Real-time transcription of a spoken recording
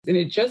And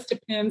it just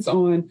depends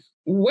on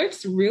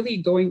what's really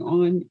going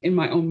on in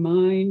my own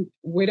mind.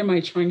 What am I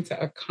trying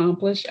to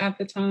accomplish at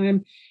the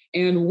time?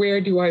 And where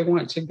do I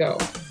want to go?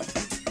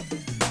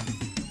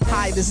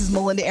 Hi, this is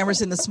Melinda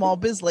Emerson, the Small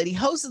Biz Lady,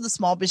 host of the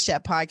Small Biz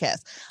Chat podcast.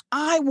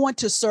 I want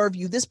to serve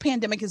you. This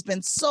pandemic has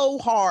been so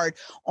hard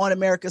on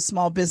America's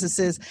small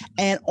businesses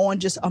and on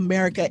just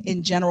America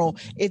in general.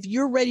 If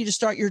you're ready to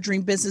start your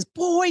dream business,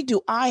 boy,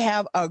 do I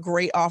have a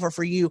great offer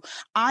for you.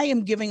 I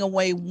am giving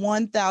away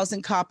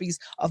 1,000 copies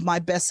of my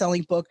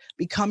best-selling book,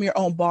 Become Your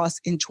Own Boss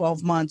in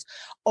 12 Months.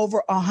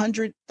 Over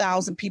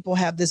 100,000 people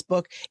have this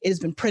book. It has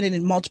been printed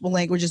in multiple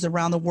languages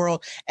around the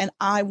world, and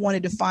I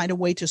wanted to find a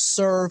way to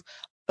serve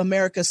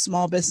America's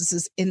small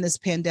businesses in this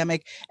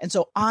pandemic. And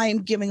so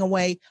I'm giving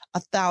away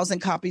 1,000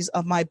 copies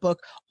of my book.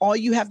 All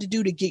you have to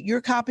do to get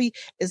your copy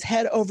is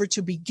head over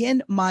to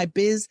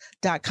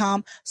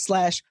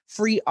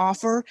beginmybiz.com/free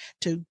offer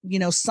to,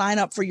 sign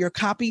up for your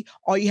copy.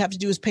 All you have to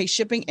do is pay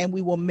shipping and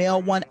we will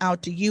mail one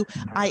out to you.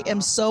 I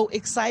am so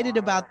excited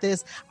about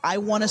this. I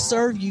want to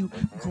serve you.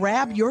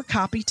 Grab your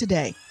copy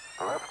today.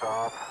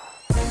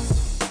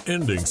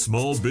 Ending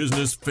small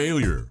business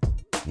failure.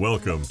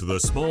 Welcome to the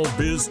Small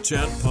Biz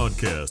Chat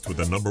podcast with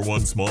the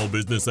 #1 small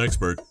business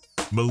expert,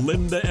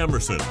 Melinda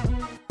Emerson.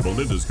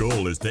 Melinda's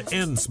goal is to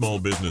end small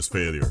business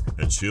failure,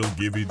 and she'll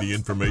give you the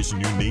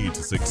information you need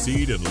to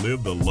succeed and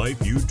live the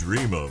life you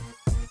dream of.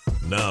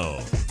 Now,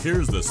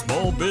 here's the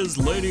small biz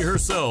lady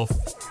herself,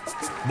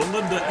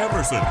 Melinda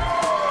Emerson.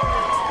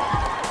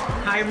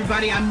 Hi,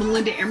 everybody. I'm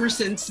Melinda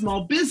Emerson,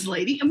 Small Biz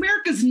Lady,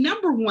 America's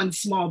 #1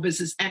 small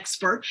business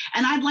expert,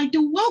 and I'd like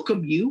to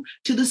welcome you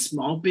to the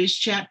Small Biz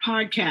Chat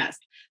podcast.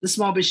 The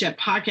Small Biz Chat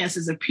podcast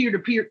is a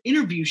peer-to-peer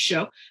interview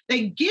show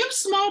that gives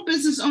small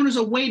business owners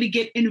a way to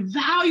get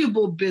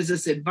invaluable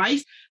business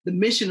advice. The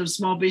mission of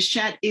Small Biz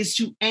Chat is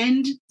to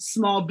end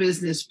small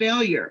business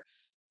failure.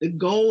 The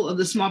goal of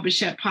the Small Biz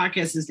Chat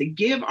podcast is to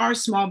give our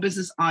small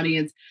business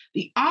audience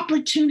the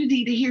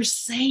opportunity to hear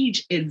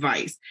sage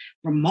advice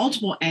from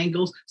multiple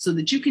angles so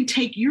that you can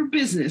take your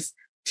business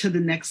to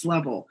the next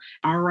level.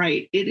 All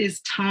right, it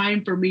is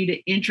time for me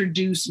to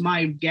introduce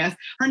my guest.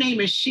 Her name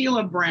is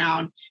Sheila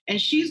Brown,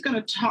 and she's going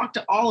to talk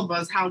to all of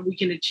us how we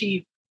can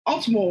achieve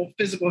optimal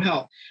physical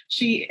health.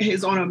 She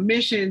is on a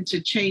mission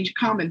to change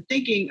common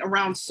thinking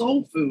around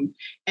soul food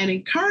and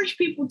encourage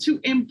people to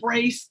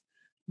embrace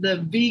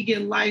the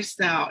vegan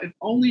lifestyle. If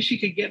only she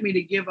could get me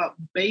to give up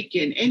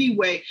bacon.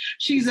 Anyway,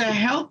 she's a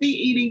healthy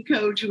eating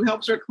coach who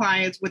helps her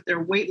clients with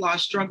their weight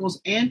loss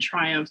struggles and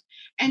triumphs.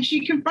 And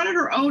she confronted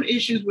her own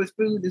issues with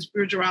food and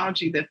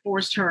spirituality that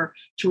forced her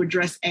to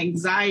address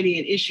anxiety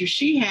and issues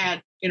she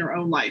had in her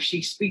own life.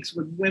 She speaks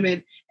with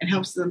women and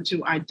helps them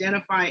to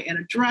identify and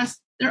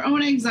address their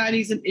own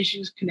anxieties and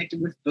issues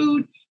connected with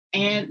food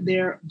and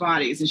their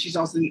bodies. And she's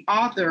also the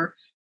author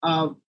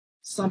of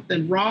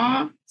Something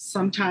Raw,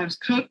 Sometimes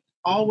Cooked,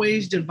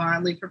 Always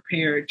Divinely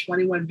Prepared,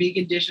 21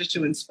 Vegan Dishes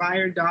to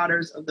Inspire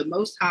Daughters of the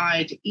Most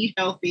High to Eat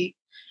Healthy.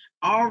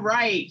 All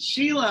right,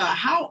 Sheila,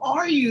 how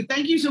are you?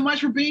 Thank you so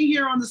much for being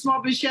here on the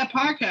Small Biz Chat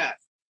podcast.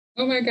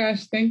 Oh my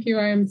gosh, thank you.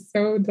 I am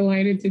so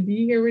delighted to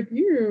be here with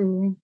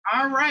you.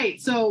 All right,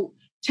 so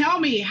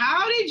tell me,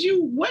 how did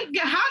you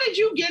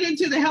get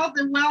into the health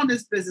and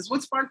wellness business?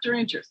 What sparked your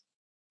interest?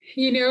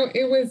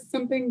 It was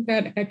something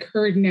that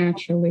occurred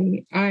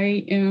naturally.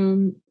 I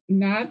am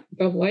not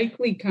the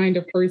likely kind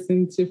of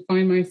person to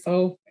find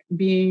myself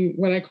being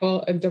what I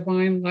call a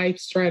divine life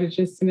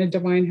strategist and a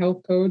divine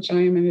health coach. I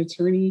am an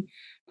attorney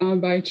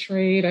by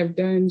trade. I've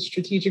done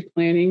strategic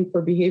planning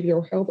for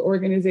behavioral health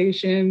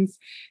organizations.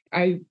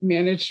 I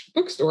managed a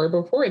bookstore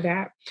before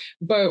that.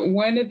 But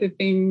one of the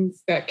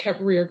things that kept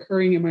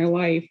reoccurring in my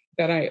life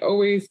that I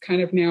always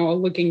kind of now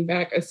looking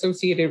back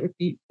associated with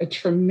a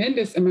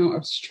tremendous amount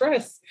of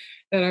stress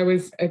that I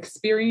was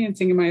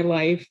experiencing in my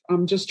life.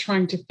 I'm just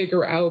trying to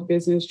figure out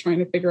business, trying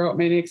to figure out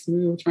my next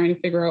move, trying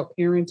to figure out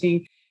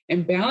parenting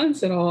and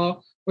balance it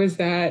all, was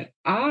that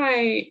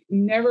I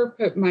never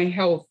put my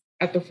health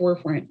at the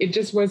forefront. It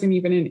just wasn't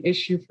even an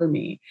issue for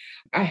me.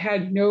 I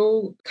had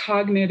no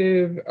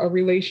cognitive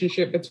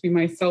relationship between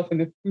myself and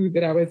the food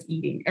that I was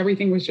eating.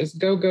 Everything was just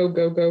go, go,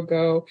 go, go,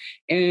 go.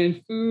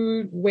 And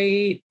food,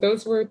 weight,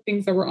 those were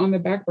things that were on the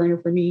back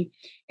burner for me.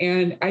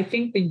 And I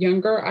think the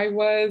younger I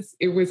was,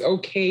 it was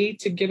okay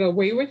to get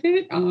away with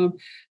it.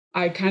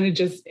 I kind of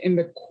just, in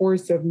the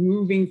course of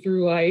moving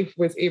through life,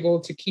 was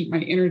able to keep my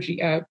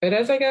energy up. But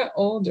as I got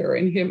older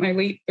and hit my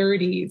late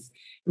 30s,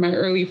 my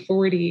early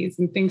 40s,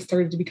 and things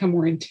started to become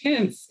more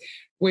intense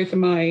with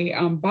my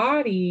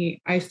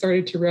body, I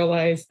started to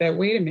realize that,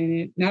 wait a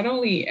minute, not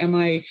only am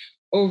I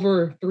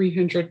over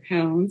 300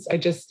 pounds, I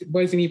just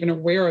wasn't even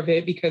aware of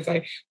it because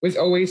I was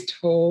always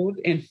told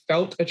and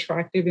felt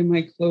attractive in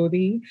my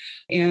clothing.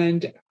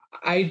 And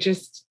I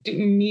just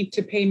didn't need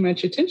to pay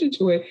much attention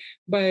to it.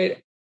 But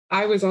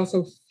I was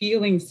also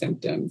feeling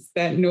symptoms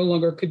that no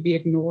longer could be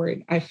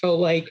ignored. I felt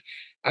like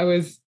I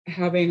was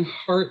having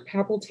heart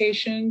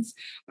palpitations.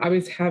 I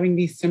was having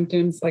these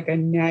symptoms like a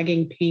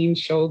nagging pain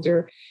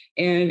shoulder.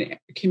 And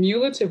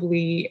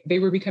cumulatively, they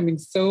were becoming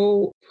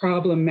so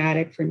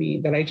problematic for me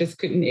that I just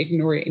couldn't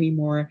ignore it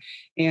anymore.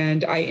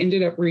 And I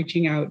ended up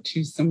reaching out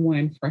to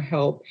someone for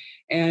help.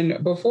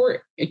 And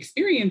before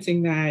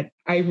experiencing that,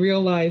 I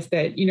realized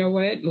that, you know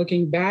what,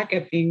 looking back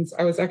at things,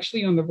 I was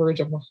actually on the verge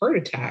of a heart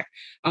attack.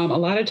 A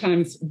lot of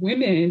times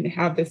women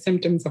have the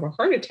symptoms of a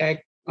heart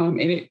attack, and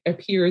it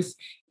appears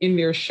in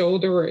their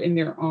shoulder or in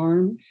their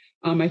arm.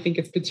 I think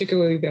it's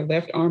particularly their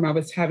left arm. I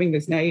was having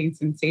this nagging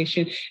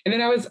sensation. And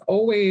then I was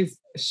always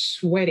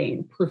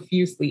sweating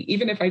profusely.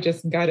 Even if I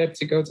just got up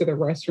to go to the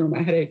restroom,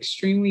 I had an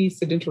extremely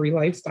sedentary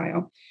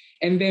lifestyle.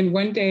 And then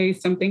one day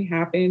something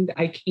happened.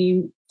 I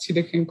came to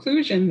the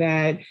conclusion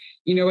that,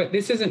 you know what,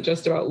 this isn't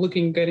just about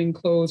looking good in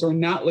clothes or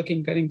not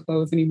looking good in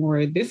clothes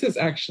anymore. This is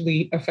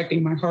actually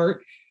affecting my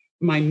heart,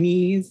 my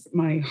knees,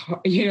 my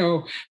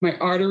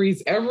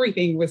arteries.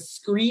 Everything was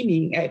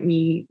screaming at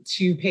me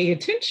to pay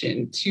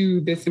attention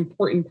to this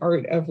important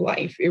part of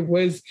life. It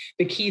was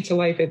the key to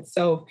life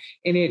itself.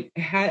 And it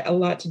had a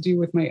lot to do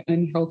with my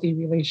unhealthy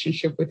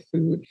relationship with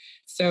food.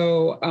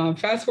 So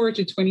fast forward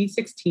to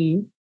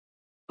 2016,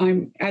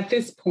 I'm at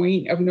this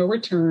point of no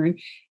return,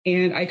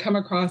 and I come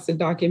across a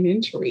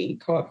documentary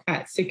called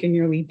Fat, Sick, and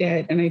Nearly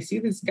Dead. And I see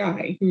this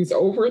guy who's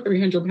over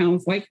 300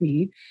 pounds like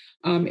me,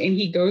 and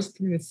he goes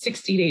through the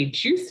 60-day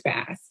juice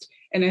fast.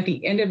 And at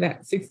the end of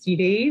that 60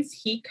 days,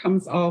 he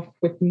comes off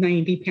with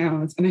 90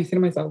 pounds. And I said to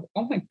myself,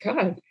 oh my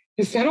God,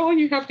 is that all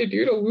you have to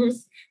do to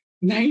lose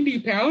 90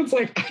 pounds?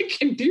 Like, I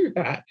can do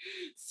that.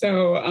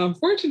 So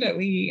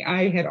fortunately,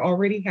 I had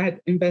already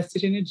had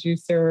invested in a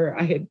juicer.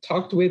 I had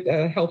talked with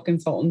a health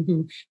consultant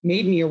who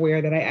made me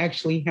aware that I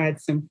actually had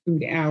some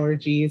food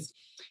allergies.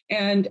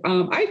 And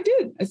I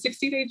did a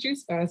 60-day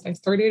juice fast. I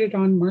started it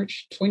on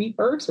March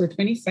 21st or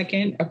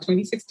 22nd of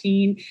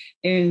 2016.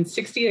 And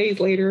 60 days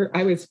later,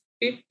 I was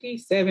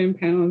 57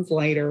 pounds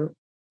lighter,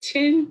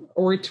 10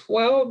 or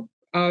 12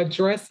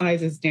 dress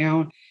sizes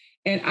down.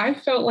 And I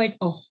felt like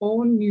a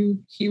whole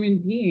new human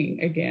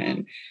being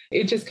again.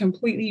 It just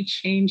completely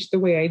changed the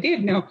way I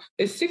did. Now,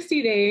 the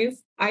 60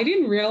 days, I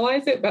didn't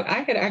realize it, but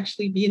I had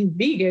actually been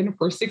vegan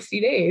for 60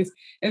 days.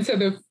 And so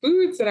the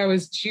foods that I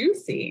was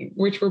juicing,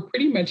 which were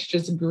pretty much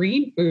just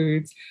green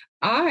foods,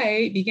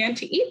 I began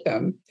to eat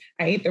them.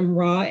 I ate them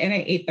raw and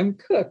I ate them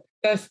cooked.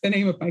 That's the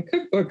name of my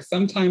cookbook,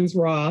 sometimes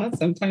raw,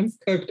 sometimes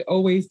cooked,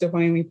 always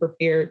divinely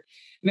prepared.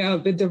 Now,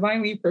 the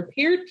divinely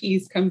prepared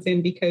piece comes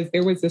in because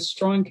there was a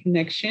strong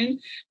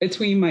connection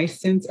between my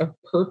sense of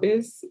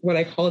purpose, what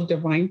I call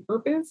divine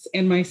purpose,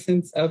 and my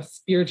sense of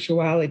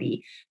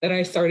spirituality that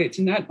I started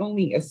to not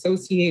only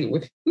associate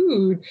with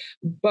food,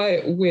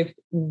 but with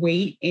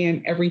weight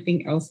and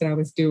everything else that I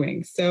was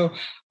doing. So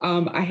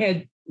I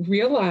had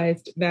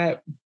realized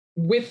that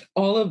with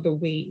all of the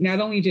weight,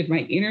 not only did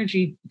my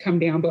energy come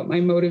down, but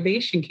my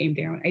motivation came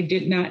down. I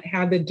did not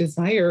have the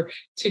desire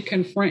to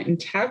confront and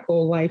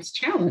tackle life's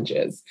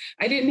challenges.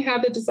 I didn't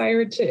have the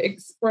desire to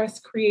express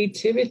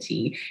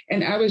creativity.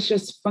 And I was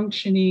just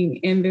functioning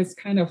in this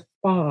kind of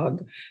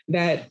fog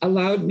that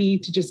allowed me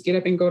to just get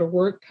up and go to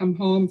work, come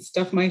home,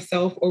 stuff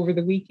myself over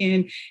the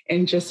weekend,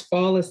 and just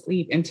fall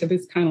asleep into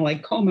this kind of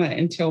like coma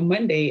until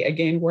Monday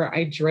again, where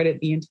I dreaded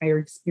the entire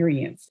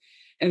experience.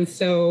 And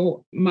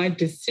so my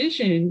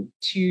decision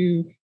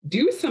to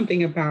do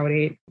something about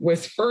it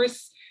was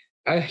first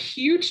a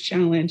huge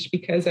challenge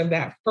because of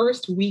that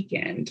first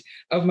weekend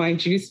of my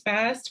juice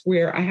fast,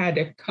 where I had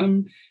to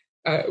come,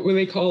 what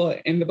they call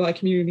it in the Black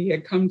community,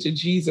 a come to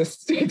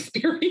Jesus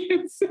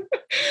experience,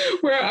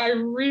 where I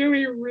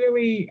really,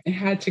 really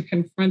had to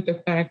confront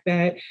the fact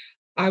that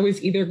I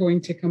was either going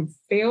to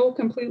fail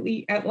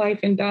completely at life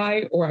and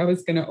die, or I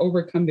was going to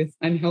overcome this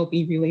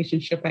unhealthy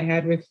relationship I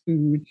had with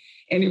food.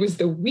 And it was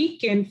the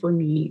weekend for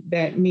me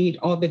that made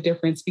all the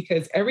difference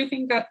because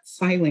everything got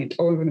silent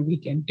over the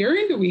weekend.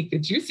 During the week, the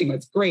juicing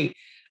was great.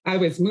 I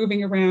was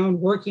moving around,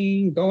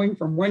 working, going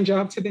from one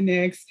job to the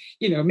next,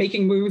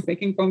 making moves,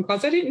 making phone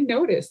calls. I didn't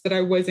notice that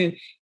I wasn't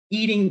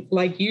eating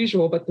like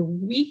usual, but the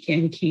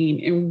weekend came.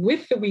 And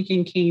with the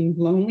weekend came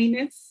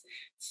loneliness,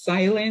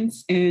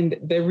 silence, and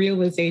the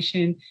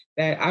realization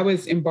that I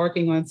was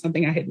embarking on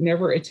something I had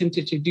never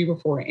attempted to do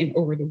before. And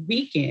over the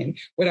weekend,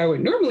 what I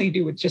would normally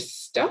do would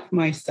just stuff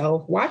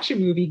myself, watch a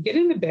movie, get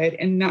in the bed,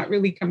 and not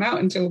really come out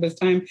until it was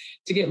time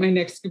to get my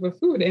next scoop of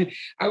food. And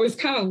I was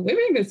kind of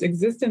living this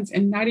existence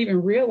and not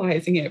even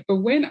realizing it. But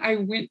when I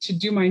went to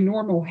do my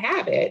normal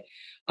habit,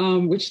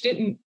 which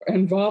didn't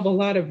involve a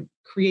lot of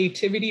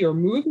creativity or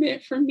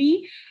movement for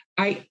me,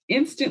 I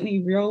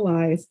instantly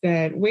realized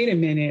that, wait a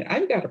minute,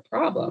 I've got a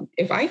problem.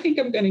 If I think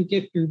I'm going to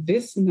get through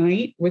this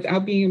night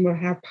without being able to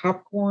have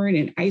popcorn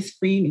and ice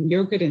cream and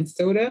yogurt and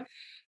soda,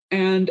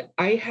 and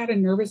I had a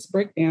nervous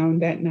breakdown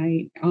that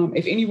night.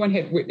 If anyone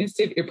had witnessed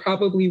it, it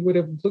probably would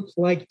have looked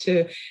like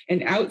to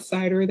an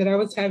outsider that I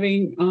was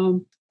having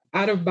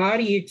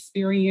out-of-body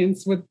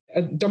experience with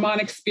a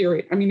demonic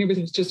spirit. I mean, it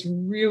was just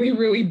really,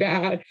 really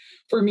bad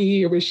for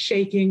me. It was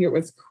shaking. It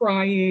was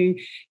crying.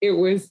 It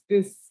was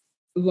this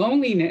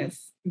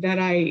loneliness that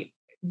I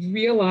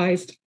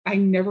realized I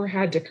never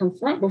had to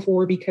confront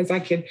before, because I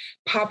could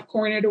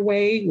popcorn it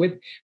away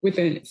with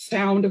a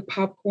sound of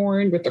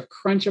popcorn, with a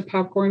crunch of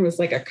popcorn. It was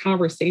like a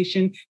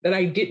conversation that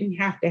I didn't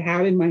have to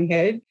have in my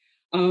head.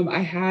 I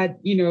had,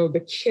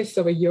 the kiss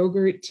of a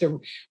yogurt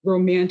to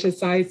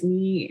romanticize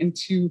me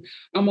into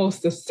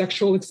almost a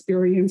sexual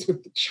experience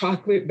with the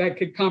chocolate that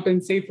could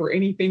compensate for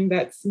anything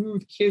that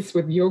smooth kiss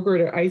with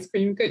yogurt or ice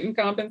cream couldn't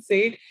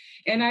compensate.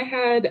 And I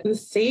had the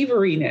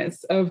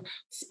savoriness of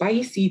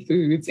spicy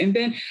foods. And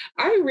then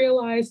I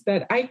realized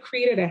that I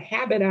created a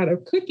habit out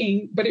of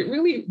cooking, but it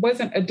really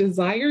wasn't a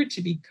desire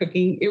to be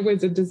cooking. It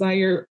was a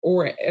desire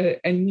or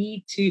a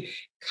need to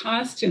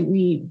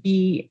constantly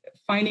be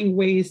finding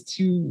ways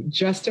to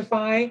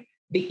justify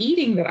the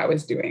eating that I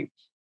was doing.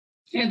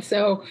 And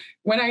so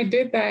when I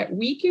did that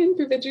weekend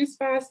through the juice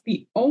fast,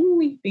 the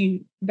only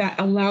thing that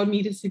allowed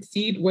me to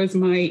succeed was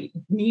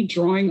me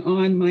drawing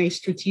on my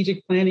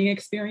strategic planning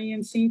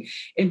experiencing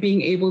and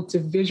being able to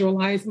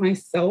visualize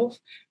myself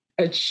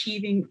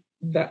achieving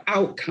the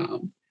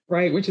outcome,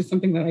 right? Which is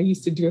something that I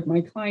used to do with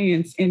my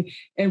clients, and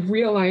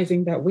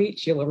realizing that, wait,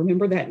 Sheila,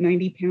 remember that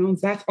 90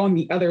 pounds? That's on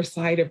the other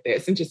side of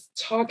this, and just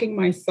talking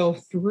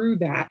myself through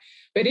that.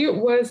 But it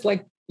was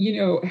like,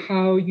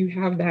 how you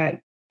have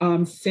that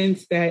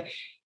sense that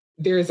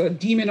there's a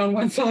demon on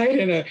one side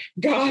and a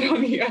God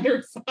on the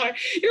other side.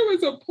 It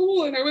was a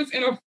pool, and I was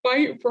in a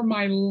fight for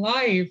my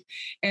life.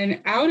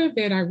 And out of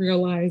it, I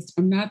realized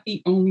I'm not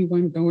the only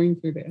one going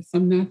through this.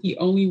 I'm not the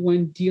only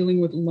one dealing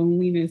with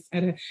loneliness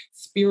at a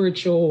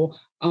spiritual,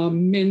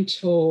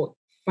 mental,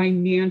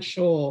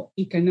 financial,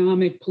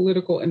 economic,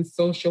 political, and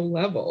social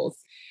levels.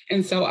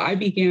 And so I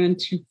began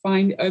to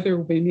find other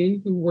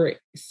women who were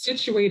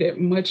situated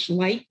much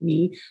like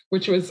me,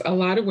 which was a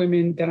lot of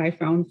women that I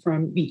found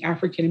from the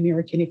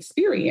African-American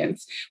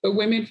experience. But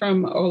women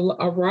from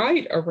a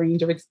wide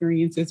range of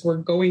experiences were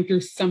going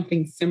through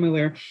something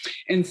similar.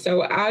 And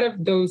so out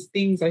of those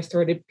things, I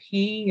started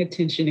paying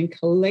attention and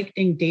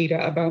collecting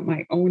data about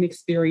my own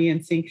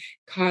experiencing,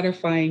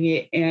 codifying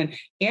it, and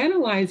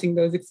analyzing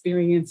those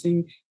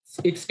experiences.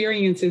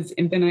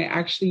 And then I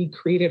actually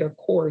created a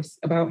course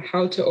about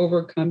how to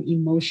overcome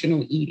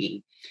emotional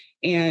eating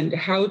and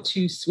how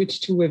to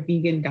switch to a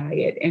vegan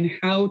diet and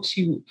how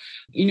to,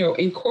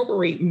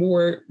 incorporate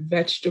more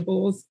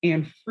vegetables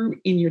and fruit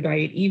in your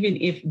diet, even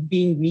if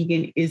being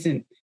vegan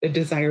isn't the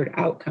desired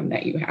outcome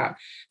that you have.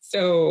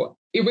 So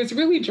it was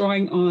really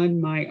drawing on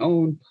my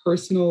own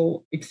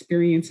personal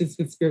experiences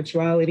with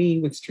spirituality,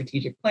 with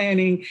strategic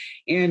planning,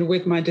 and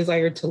with my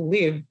desire to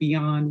live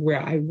beyond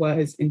where I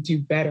was and do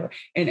better.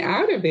 And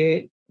out of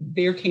it,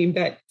 there came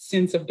that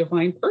sense of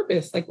divine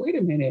purpose. Like, wait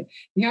a minute,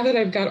 now that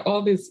I've got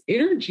all this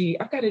energy,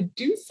 I've got to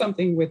do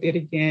something with it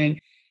again.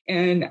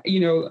 And,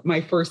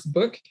 my first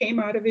book came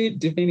out of it,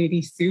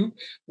 Divinity Soup,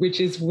 which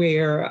is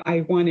where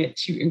I wanted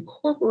to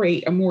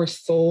incorporate a more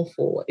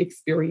soulful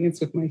experience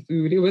with my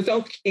food. It was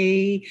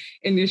okay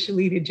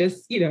initially to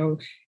just,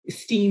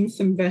 steam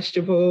some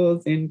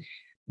vegetables and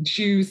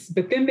juice.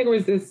 But then there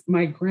was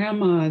my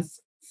grandma's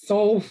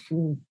soul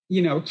food,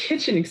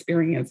 kitchen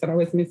experience that I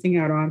was missing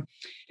out on.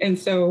 And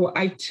so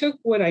I took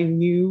what I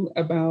knew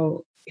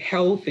about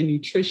health and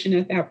nutrition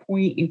at that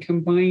point and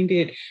combined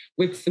it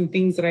with some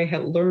things that I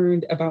had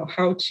learned about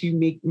how to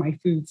make my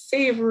food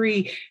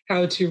savory,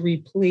 how to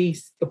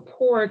replace the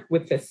pork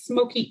with the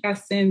smoky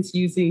essence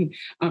using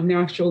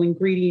natural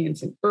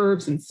ingredients and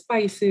herbs and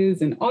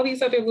spices and all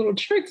these other little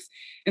tricks.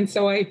 And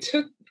so I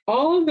took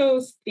all of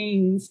those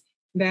things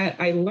that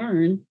I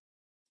learned,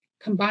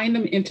 combine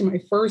them into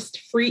my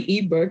first free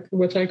ebook,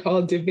 which I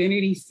call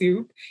Divinity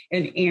Soup,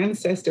 and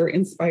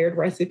ancestor-inspired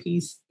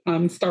recipes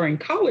starring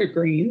collard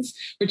greens,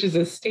 which is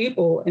a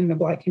staple in the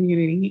Black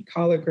community,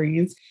 collard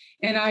greens.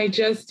 And I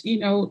just,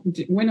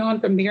 went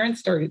on from there and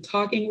started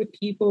talking with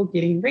people,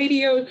 getting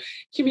radio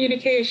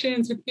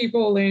communications with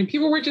people, and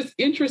people were just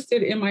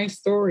interested in my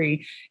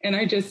story. And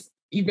I just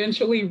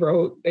eventually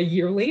wrote a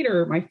year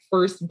later my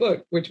first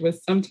book, which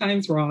was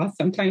Sometimes Raw,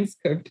 Sometimes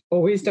Cooked,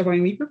 Always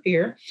Divinely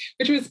Prepared,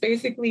 which was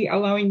basically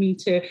allowing me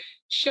to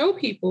show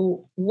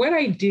people what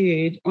I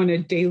did on a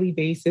daily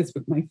basis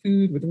with my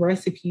food, with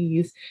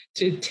recipes,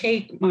 to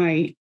take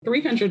my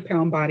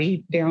 300-pound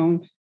body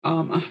down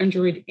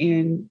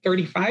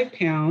 135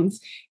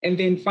 pounds, and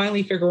then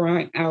finally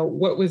figuring out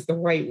what was the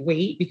right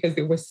weight, because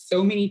there were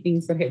so many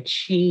things that had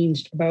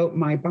changed about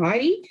my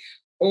body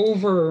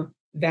over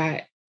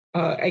that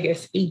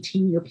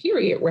 18-year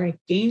period where I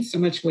gained so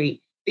much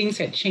weight. Things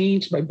had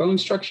changed. My bone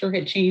structure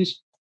had changed.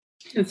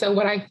 And so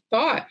what I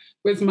thought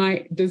was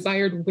my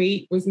desired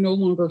weight was no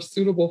longer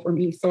suitable for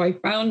me. So I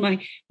found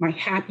my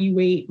happy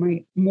weight,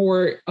 my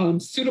more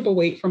suitable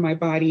weight for my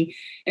body.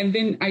 And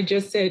then I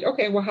just said,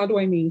 okay, well, how do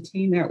I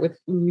maintain that with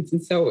foods?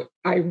 And so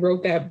I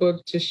wrote that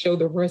book to show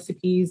the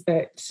recipes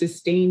that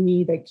sustain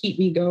me, that keep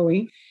me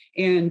going.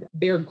 And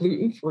they're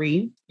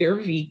gluten-free, they're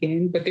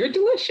vegan, but they're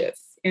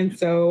delicious. And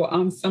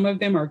so some of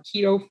them are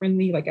keto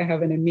friendly. Like I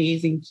have an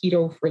amazing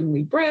keto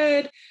friendly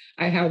bread.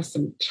 I have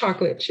some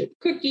chocolate chip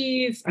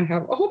cookies. I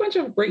have a whole bunch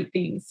of great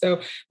things.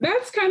 So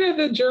that's kind of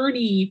the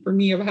journey for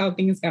me of how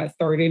things got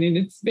started. And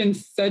it's been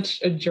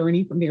such a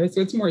journey from there.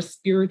 So it's more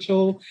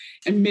spiritual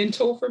and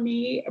mental for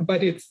me,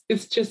 but it's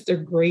just a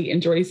great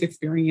and joyous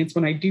experience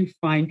when I do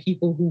find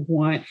people who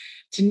want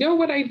to know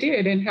what I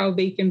did and how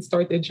they can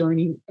start the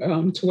journey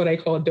to what I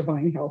call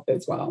divine health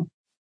as well.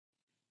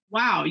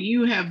 Wow,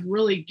 you have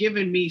really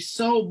given me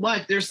so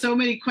much. There's so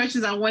many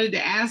questions I wanted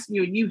to ask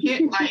you, and you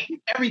hit like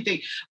everything.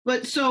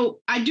 But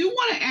so I do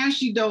want to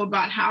ask you, though,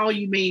 about how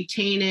you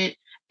maintain it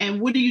and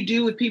what do you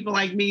do with people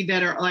like me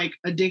that are like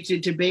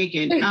addicted to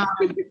bacon?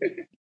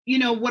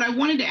 What I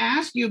wanted to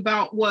ask you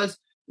about was,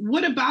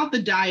 what about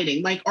the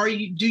dieting? Like,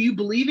 do you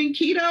believe in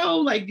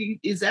keto? Like,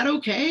 is that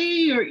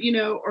okay? Or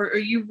are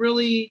you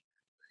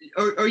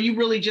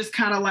really just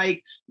kind of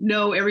like,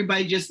 no,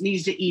 everybody just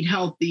needs to eat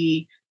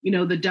healthy?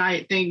 The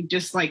diet thing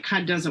just like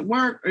kind of doesn't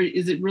work? Or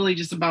is it really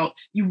just about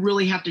you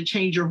really have to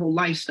change your whole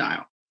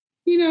lifestyle?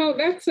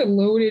 That's a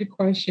loaded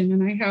question.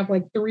 And I have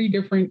like 3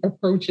 different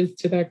approaches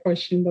to that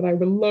question that I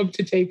would love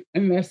to take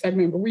in this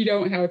segment, but we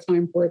don't have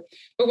time for it.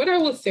 But what I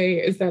will say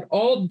is that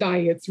all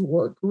diets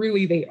work.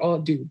 Really, they all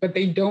do, but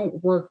they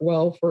don't work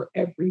well for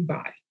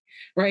everybody,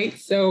 right?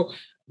 So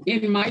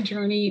in my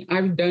journey,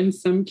 I've done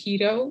some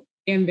keto.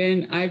 And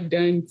then I've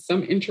done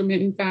some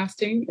intermittent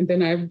fasting, and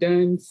then I've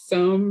done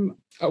some,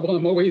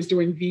 I'm always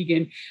doing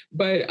vegan,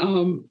 but,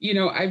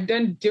 I've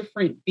done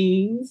different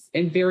things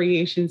and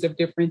variations of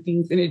different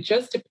things. And it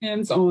just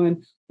depends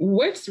on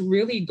what's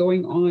really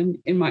going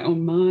on in my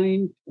own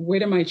mind.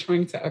 What am I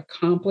trying to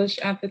accomplish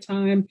at the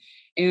time?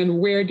 And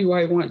where do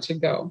I want to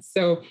go?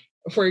 So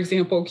for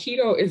example,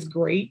 keto is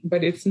great,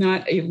 but it's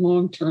not a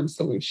long-term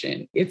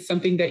solution. It's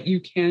something that you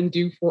can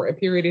do for a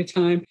period of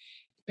time.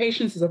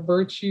 Patience is a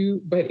virtue,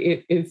 but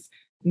it is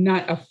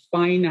not a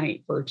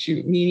finite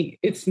virtue, meaning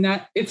it's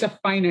a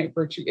finite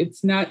virtue.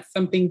 It's not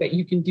something that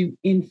you can do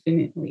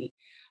infinitely.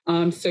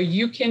 So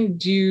you can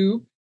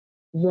do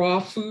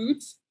raw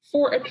foods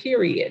for a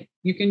period.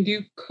 You can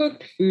do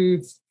cooked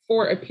foods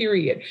for a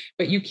period,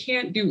 but you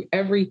can't do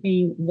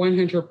everything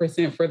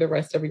 100% for the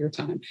rest of your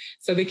time.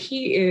 So the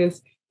key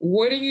is,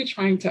 what are you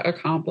trying to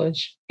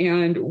accomplish,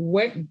 and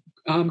what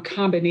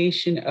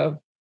combination of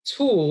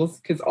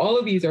tools, because all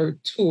of these are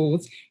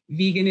tools.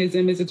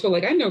 Veganism is a tool.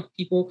 Like I know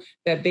people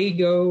that they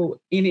go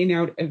in and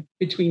out of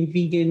between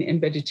vegan and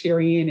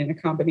vegetarian and a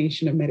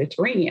combination of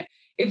Mediterranean.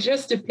 It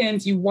just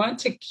depends. You want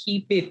to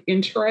keep it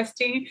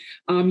interesting.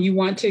 You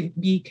want to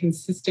be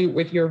consistent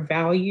with your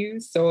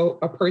values. So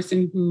a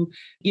person who,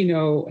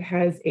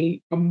 has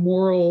a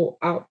moral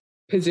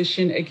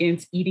position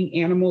against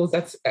eating animals,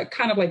 that's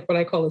kind of like what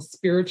I call a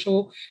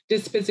spiritual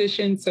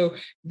disposition. So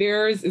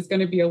theirs is going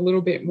to be a little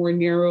bit more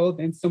narrow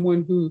than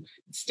someone who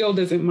still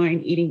doesn't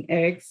mind eating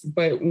eggs,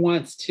 but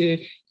wants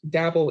to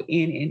dabble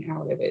in and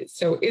out of it.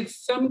 So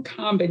it's some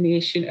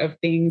combination of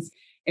things.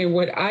 And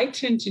what I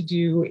tend to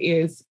do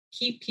is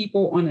keep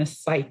people on a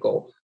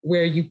cycle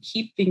where you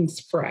keep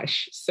things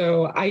fresh.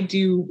 So I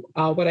do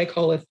what I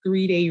call a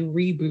 3-day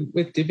reboot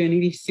with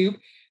Divinity Soup.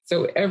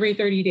 So every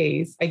 30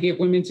 days, I get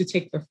women to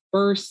take the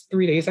first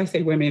 3 days. I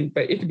say women,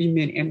 but it could be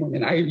men and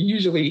women.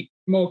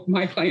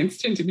 My clients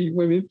tend to be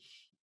women.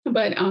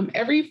 But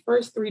every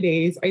first 3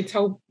 days, I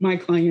tell my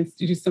clients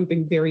to do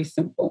something very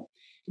simple.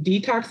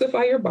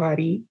 Detoxify your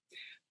body,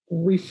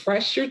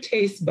 refresh your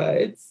taste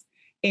buds,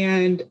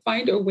 and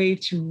find a way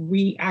to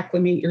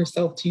reacclimate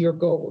yourself to your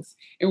goals.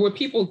 And what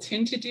people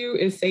tend to do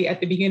is say at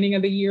the beginning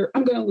of the year,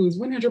 I'm going to lose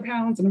 100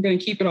 pounds and I'm going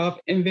to keep it off.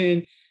 And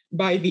then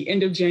by the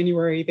end of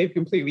January, they've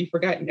completely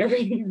forgotten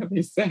everything that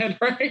they said,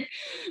 right?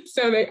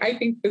 So I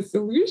think the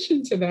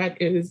solution to that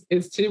is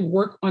to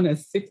work on a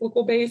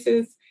cyclical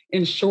basis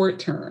in short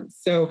term.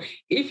 So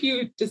if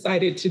you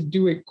decided to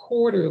do it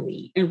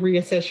quarterly and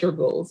reassess your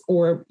goals,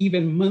 or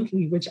even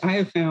monthly, which I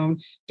have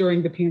found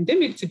during the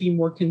pandemic to be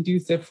more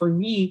conducive for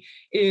me,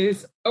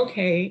 is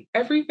okay,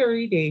 every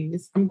 30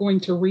 days, I'm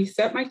going to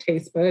reset my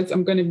taste buds.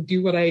 I'm going to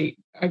do what I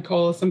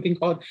call something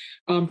called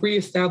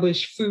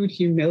reestablish food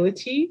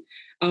humility.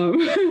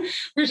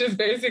 Which is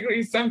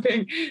basically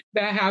something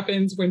that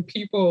happens when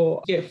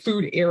people get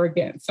food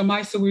arrogance. So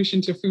my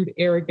solution to food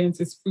arrogance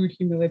is food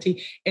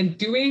humility. And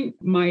doing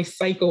my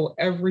cycle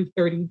every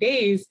 30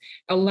 days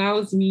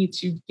allows me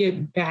to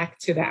get back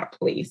to that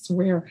place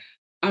where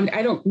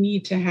I don't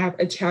need to have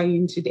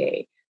Italian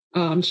today,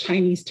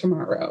 Chinese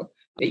tomorrow,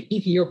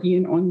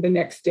 Ethiopian on the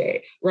next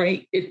day,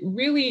 right?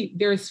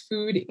 There's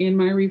food in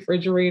my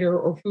refrigerator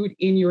or food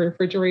in your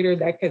refrigerator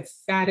that could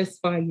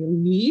satisfy your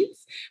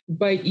needs,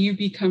 but you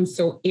become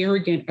so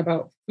arrogant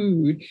about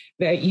food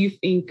that you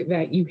think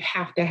that you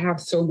have to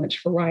have so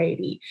much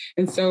variety.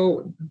 And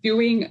so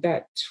doing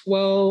that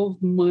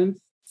 12-month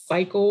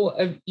cycle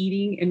of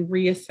eating and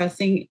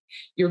reassessing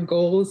your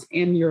goals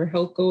and your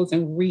health goals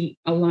and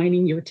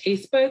realigning your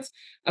taste buds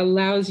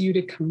allows you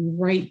to come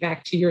right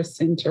back to your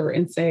center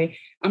and say,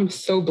 I'm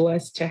so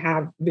blessed to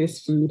have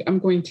this food. I'm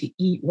going to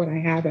eat what I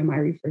have in my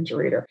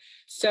refrigerator.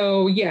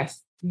 So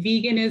yes,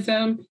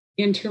 veganism,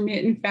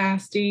 intermittent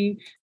fasting,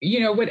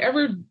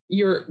 whatever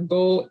your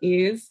goal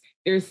is,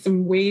 there's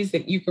some ways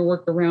that you can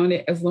work around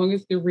it as long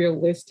as they're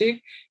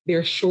realistic,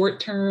 they're short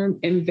term,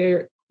 and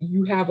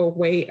you have a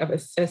way of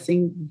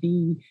assessing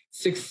the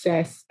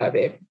success of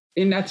it.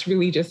 And that's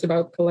really just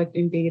about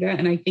collecting data.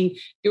 And I think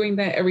doing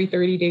that every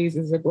 30 days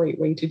is a great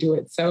way to do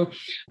it. So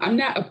I'm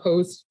not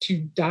opposed to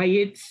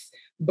diets,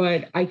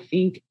 but I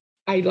think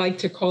I like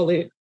to call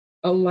it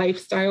a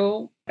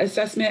lifestyle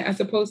assessment as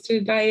opposed to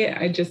a diet.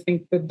 I just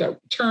think the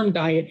term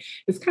diet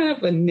is kind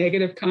of a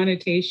negative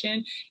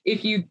connotation.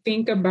 If you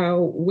think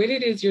about what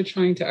it is you're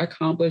trying to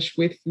accomplish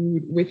with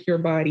food, with your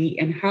body,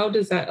 and how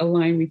does that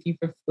align with you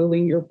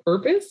fulfilling your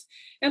purpose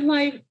in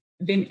life,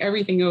 then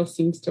everything else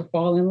seems to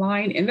fall in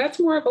line. And that's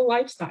more of a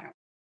lifestyle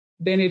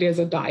than it is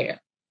a diet.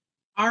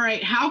 All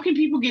right. How can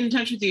people get in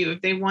touch with you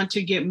if they want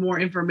to get more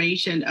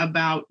information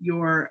about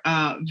your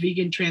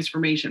vegan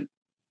transformation?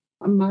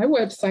 My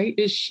website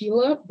is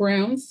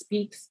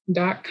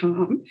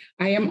SheilaBrownSpeaks.com.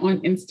 I am on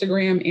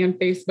Instagram and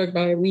Facebook,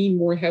 but I lean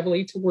more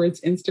heavily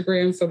towards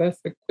Instagram. So that's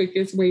the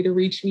quickest way to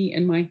reach me.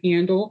 And my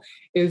handle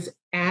is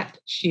at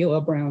Sheila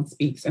Brown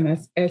Speaks. And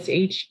that's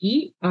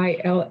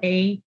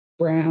SHEILA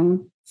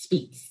Brown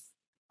Speaks.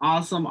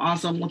 Awesome.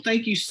 Awesome. Well,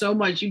 thank you so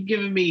much. You've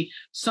given me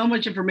so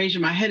much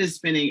information. My head is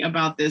spinning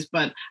about this,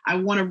 but I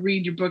want to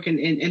read your book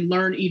and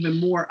learn even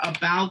more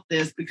about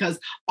this, because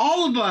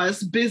all of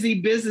us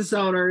busy business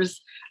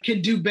owners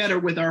can do better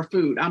with our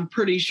food. I'm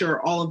pretty sure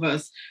all of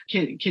us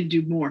can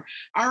do more.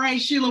 All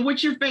right, Sheila,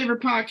 what's your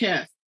favorite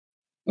podcast?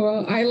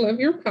 Well, I love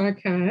your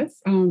podcast.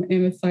 And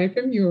aside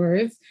from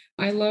yours,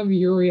 I love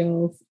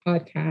Uriel's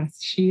podcast.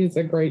 She is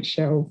a great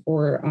show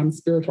for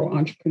spiritual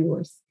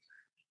entrepreneurs.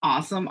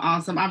 Awesome.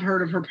 Awesome. I've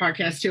heard of her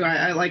podcast too.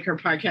 I like her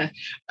podcast.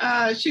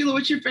 Sheila,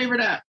 what's your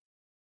favorite app?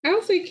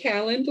 I'll say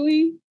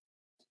Calendly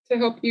to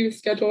help you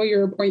schedule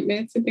your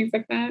appointments and things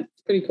like that.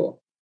 It's pretty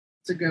cool.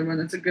 It's a good one.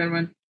 It's a good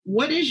one.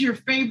 What is your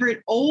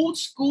favorite old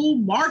school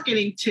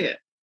marketing tip?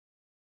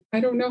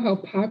 I don't know how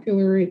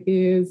popular it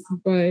is,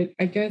 but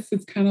I guess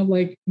it's kind of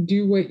like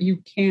do what you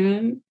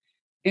can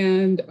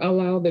and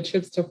allow the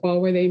chips to fall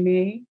where they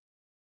may.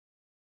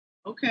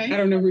 Okay. I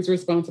don't know who's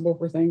responsible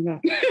for saying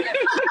that.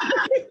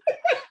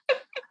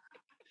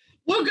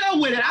 We'll go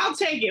with it. I'll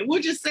take it.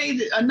 We'll just say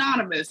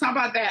anonymous. How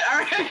about that? All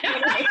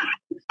right.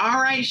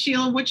 All right,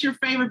 Sheila, what's your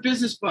favorite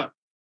business book?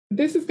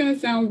 This is going to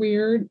sound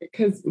weird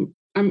because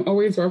I'm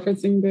always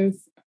referencing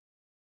this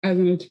as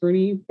an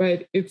attorney,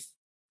 but it's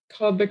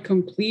called The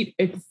Complete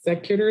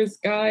Executor's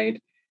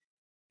Guide.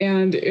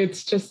 And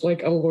it's just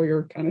like a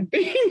lawyer kind of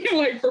thing,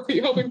 like for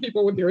helping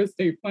people with their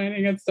estate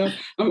planning and stuff.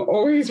 I'm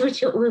always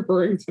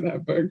referring to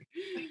that book.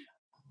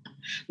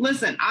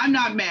 Listen, I'm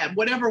not mad.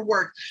 Whatever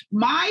works.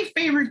 My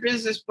favorite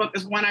business book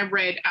is one I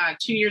read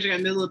 2 years ago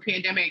in the middle of the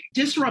pandemic.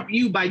 Disrupt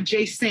You by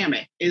Jay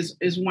Samit is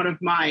one of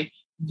my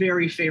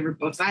very favorite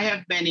books. I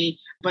have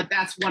many, but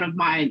that's one of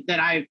mine that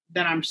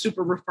I'm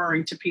super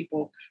referring to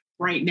people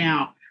right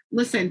now.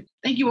 Listen,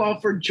 thank you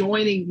all for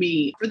joining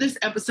me for this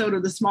episode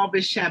of the Small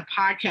Biz Chat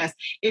podcast.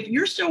 If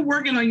you're still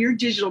working on your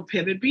digital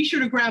pivot, be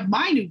sure to grab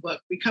my new book,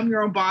 Become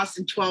Your Own Boss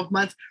in 12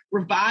 Months,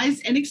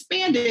 revised and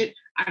expanded.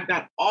 I've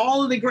got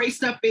all of the great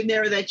stuff in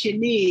there that you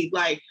need,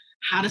 like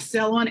how to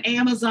sell on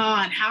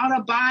Amazon, how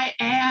to buy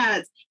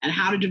ads, and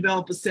how to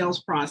develop a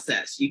sales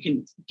process. You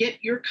can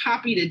get your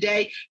copy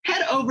today.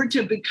 Head over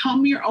to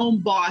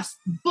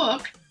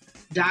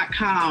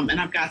BecomeYourOwnBossBook.com. And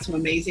I've got some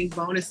amazing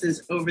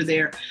bonuses over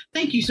there.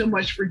 Thank you so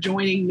much for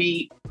joining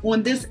me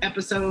on this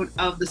episode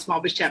of the Small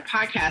Biz Chat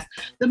podcast.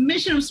 The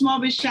mission of Small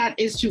Biz Chat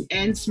is to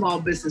end small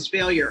business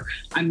failure.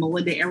 I'm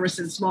Melinda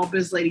Emerson, Small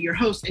Biz Lady, your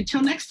host.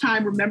 Until next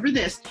time, remember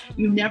this: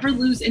 you never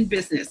lose in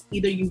business.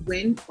 Either you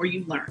win or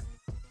you learn.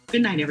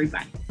 Good night,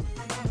 everybody.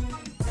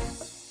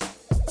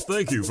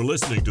 Thank you for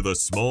listening to the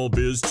Small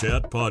Biz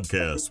Chat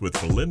podcast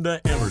with Melinda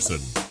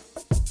Emerson.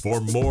 For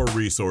more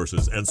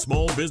resources and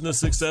small business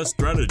success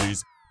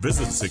strategies,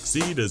 visit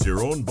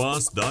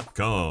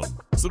succeedasyourownboss.com.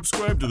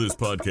 Subscribe to this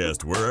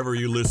podcast wherever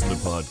you listen to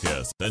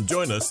podcasts and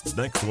join us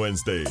next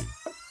Wednesday.